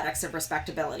aesthetics of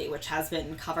respectability, which has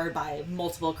been covered by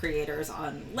multiple creators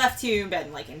on LeftTube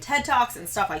and like in TED Talks and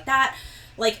stuff like that.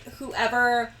 Like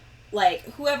whoever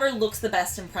looks the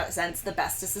best and presents the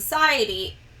best to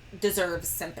society deserves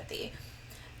sympathy.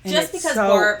 And just because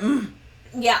Barb,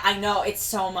 yeah, I know it's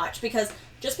so much because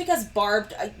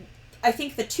Barb, I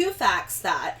think the two facts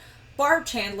that Barb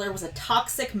Chandler was a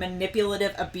toxic,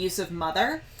 manipulative, abusive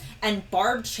mother. And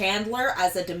Barb Chandler,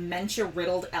 as a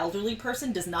dementia-riddled elderly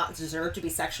person, does not deserve to be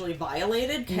sexually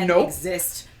violated, can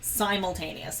exist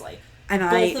simultaneously. And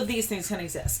both of these things can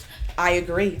exist. I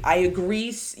agree.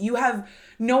 You have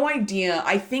no idea.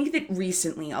 I think that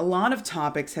recently a lot of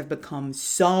topics have become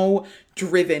so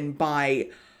driven by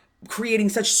creating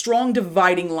such strong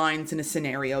dividing lines in a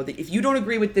scenario that if you don't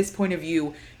agree with this point of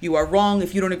view, you are wrong.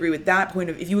 If you don't agree with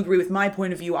if you agree with my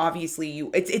point of view, obviously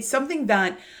it's something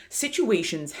that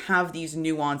situations have these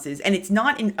nuances, and it's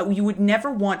not you would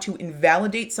never want to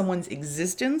invalidate someone's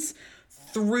existence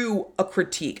through a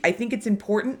critique. I think it's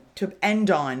important to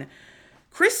end on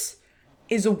Chris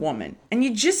is a woman, and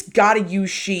you just gotta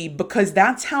use she because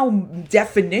that's how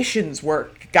definitions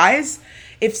work, guys.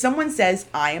 If someone says,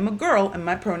 I am a girl and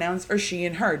my pronouns are she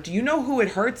and her, do you know who it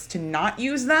hurts to not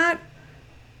use that?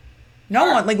 No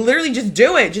one. Like, literally just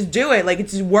do it. Just do it. Like,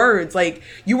 it's just words. Like,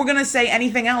 you were going to say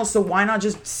anything else, so why not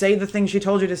just say the thing she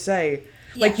told you to say?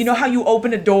 Yes. Like, you know how you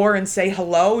open a door and say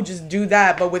hello? Just do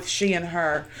that, but with she and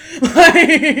her.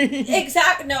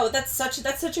 Exactly. No, that's such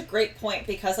a great point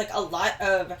because, like, a lot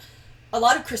of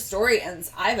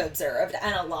Christorians I've observed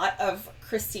and a lot of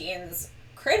Christine's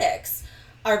critics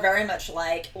are very much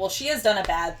like, well, she has done a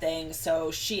bad thing,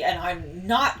 so and I'm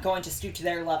not going to stoop to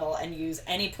their level and use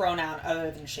any pronoun other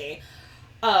than she.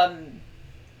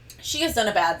 She has done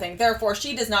a bad thing, therefore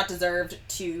she does not deserve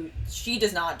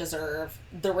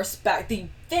the respect, the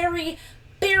very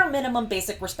bare minimum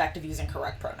basic respect of using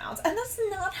correct pronouns. And that's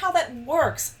not how that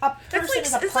works. A person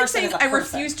is a person. It's like saying, I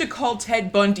refuse to call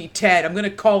Ted Bundy Ted. I'm going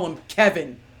to call him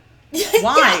Kevin.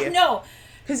 Why? Yeah, no.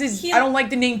 Because I don't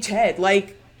like the name Ted.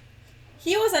 Like,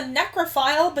 he was a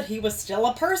necrophile, but he was still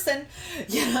a person.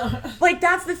 Yeah. Like,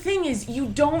 that's the thing is, you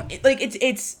don't, like,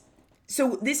 it's,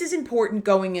 so this is important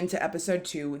going into episode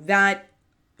 2, that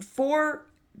for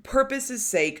purpose's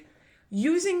sake,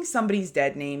 using somebody's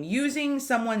dead name, using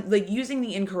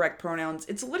the incorrect pronouns,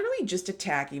 it's literally just a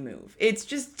tacky move. It's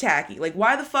just tacky. Like,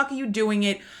 why the fuck are you doing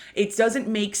it? It doesn't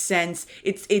make sense.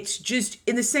 It's just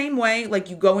in the same way, like,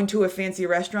 you go into a fancy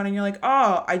restaurant and you're like,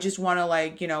 oh, I just want to,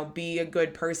 like, you know, be a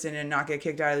good person and not get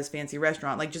kicked out of this fancy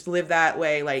restaurant. Like, just live that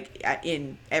way, like,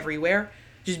 in everywhere.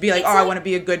 Just be like, It's I like- want to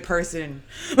be a good person.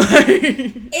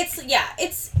 It's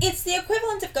the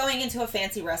equivalent of going into a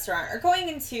fancy restaurant or going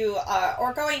into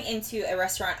a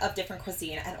restaurant of different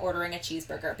cuisine and ordering a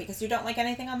cheeseburger because you don't like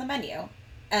anything on the menu,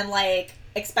 and like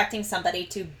expecting somebody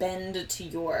to bend to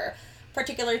your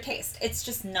particular taste. It's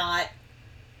just not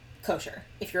kosher.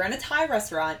 If you're in a Thai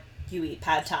restaurant, you eat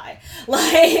pad Thai.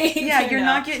 Like, Yeah, you you're know.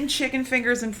 not getting chicken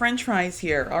fingers and French fries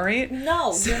here, all right?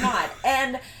 No, you're not.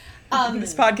 And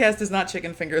This podcast is not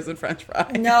chicken fingers and French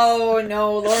fries. no, Lord,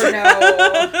 no.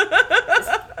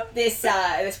 This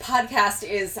podcast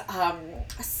is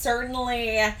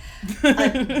certainly a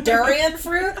durian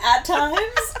fruit at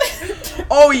times.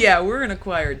 Oh yeah, we're an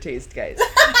acquired taste, guys.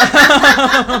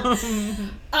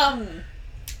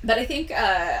 But I think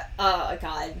oh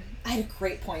god, I had a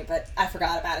great point, but I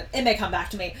forgot about it. It may come back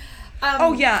to me.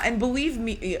 Oh yeah, and believe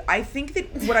me, I think that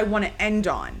what I want to end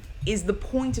on is the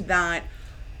point that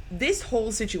this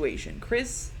whole situation,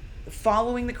 Chris, the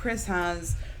following that Chris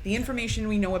has, the information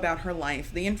we know about her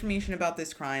life, the information about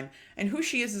this crime, and who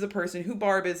she is as a person, who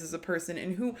Barb is as a person,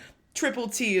 and who Triple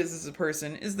T is as a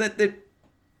person, is that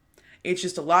it's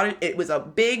just it was a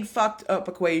big fucked up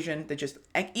equation that just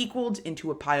equaled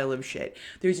into a pile of shit.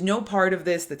 There's no part of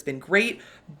this that's been great,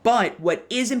 but what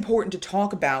is important to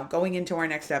talk about going into our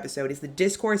next episode is the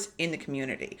discourse in the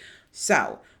community.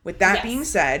 So, with that Yes. being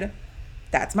said,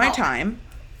 that's my time.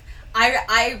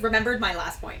 I remembered my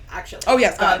last point, actually. Oh,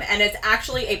 yes, go ahead. And it's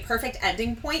actually a perfect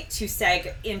ending point to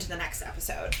seg into the next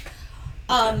episode.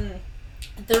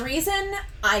 The reason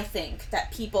I think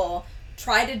that people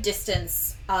try to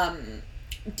distance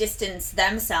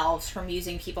themselves from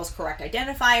using people's correct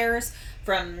identifiers,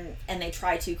 and they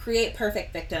try to create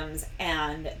perfect victims,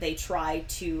 and they try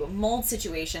to mold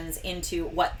situations into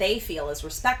what they feel is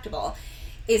respectable,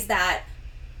 is that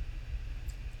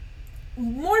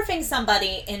morphing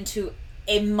somebody into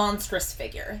a monstrous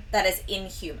figure that is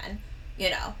inhuman,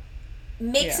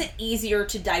 makes Yeah. it easier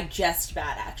to digest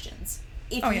bad actions.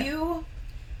 If you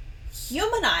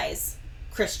humanize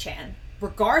Chris Chan,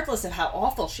 regardless of how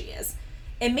awful she is,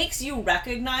 it makes you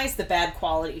recognize the bad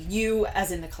quality, you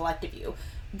as in the collective you,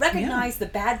 recognize the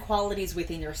bad qualities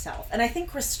within yourself. And I think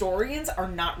Christorians are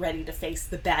not ready to face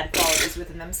the bad qualities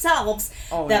within themselves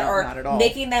that no, not at all. are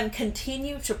making them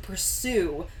continue to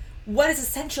pursue what is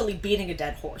essentially beating a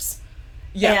dead horse.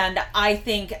 Yeah. And I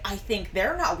think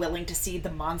they're not willing to see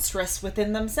the monstrous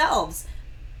within themselves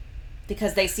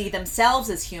because they see themselves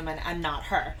as human and not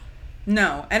her.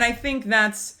 No, and I think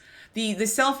that's the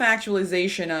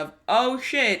self-actualization of, oh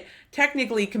shit,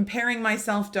 technically comparing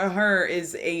myself to her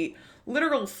is a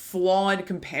literal flawed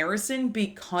comparison,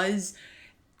 because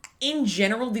in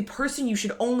general, the person you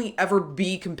should only ever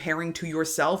be comparing to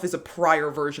yourself is a prior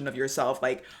version of yourself.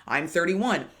 Like, I'm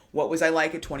 31. What was I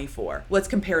like at 24? Let's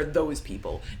compare those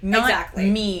people, not Exactly.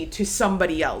 me to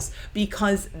somebody else,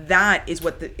 because that is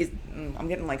what I'm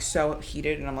getting like so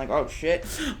heated and I'm like, oh shit.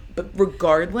 But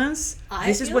regardless,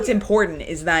 this is feel what's you. important,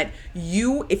 is that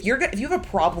if you have a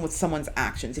problem with someone's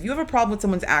actions,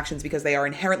 because they are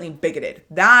inherently bigoted,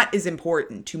 that is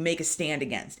important to make a stand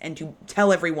against and to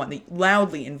tell everyone that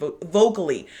loudly and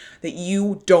vocally that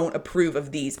you don't approve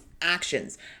of these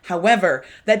actions. However,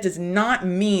 that does not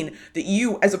mean that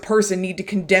you as a person need to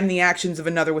condemn the actions of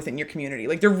another within your community.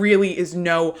 Like, there really is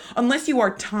no, unless you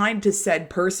are tied to said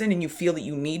person and you feel that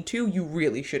you need to, you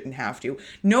really shouldn't have to.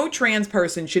 No trans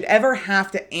person should ever have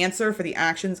to answer for the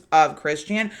actions of Chris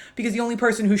Chan, because the only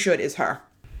person who should is her.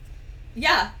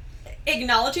 Yeah.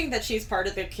 Acknowledging that she's part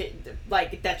of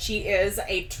that she is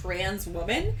a trans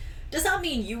woman does not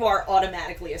mean you are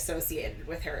automatically associated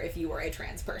with her if you are a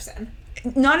trans person.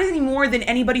 Not any more than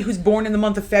anybody who's born in the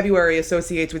month of February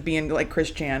associates with being like Chris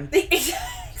Chan.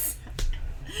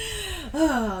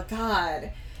 Oh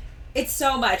God, it's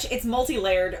so much. It's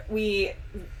multi-layered. We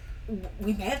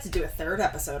may have to do a third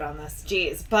episode on this.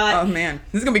 Jeez, but Oh man,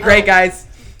 this is gonna be great, guys.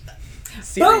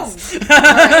 boom. Series. All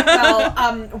right,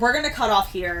 well, we're gonna cut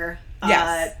off here.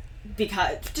 Yes.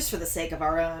 Because just for the sake of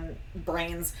our own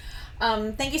brains.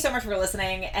 Thank you so much for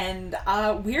listening, and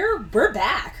we're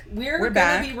back. We're gonna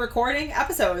back. be recording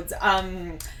episodes.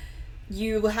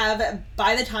 You have,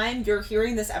 by the time you're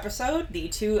hearing this episode, the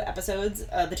two episodes,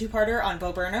 the two-parter on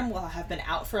Bo Burnham will have been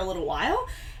out for a little while.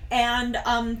 And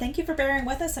thank you for bearing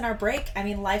with us in our break. I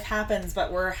mean, life happens,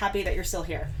 but we're happy that you're still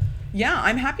here. Yeah,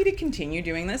 I'm happy to continue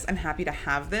doing this. I'm happy to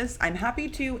have this. I'm happy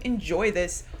to enjoy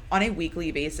this on a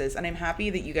weekly basis, and I'm happy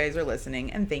that you guys are listening,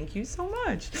 and thank you so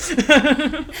much.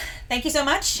 Thank you so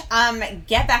much.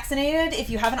 Get vaccinated if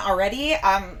you haven't already.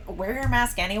 Wear your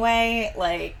mask anyway.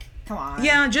 Like, Come on.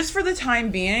 Yeah, just for the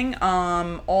time being.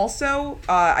 Also,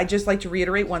 I'd just like to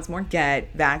reiterate once more,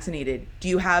 get vaccinated. Do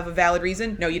you have a valid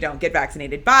reason? No, you don't. Get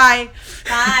vaccinated. Bye.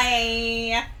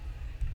 Bye.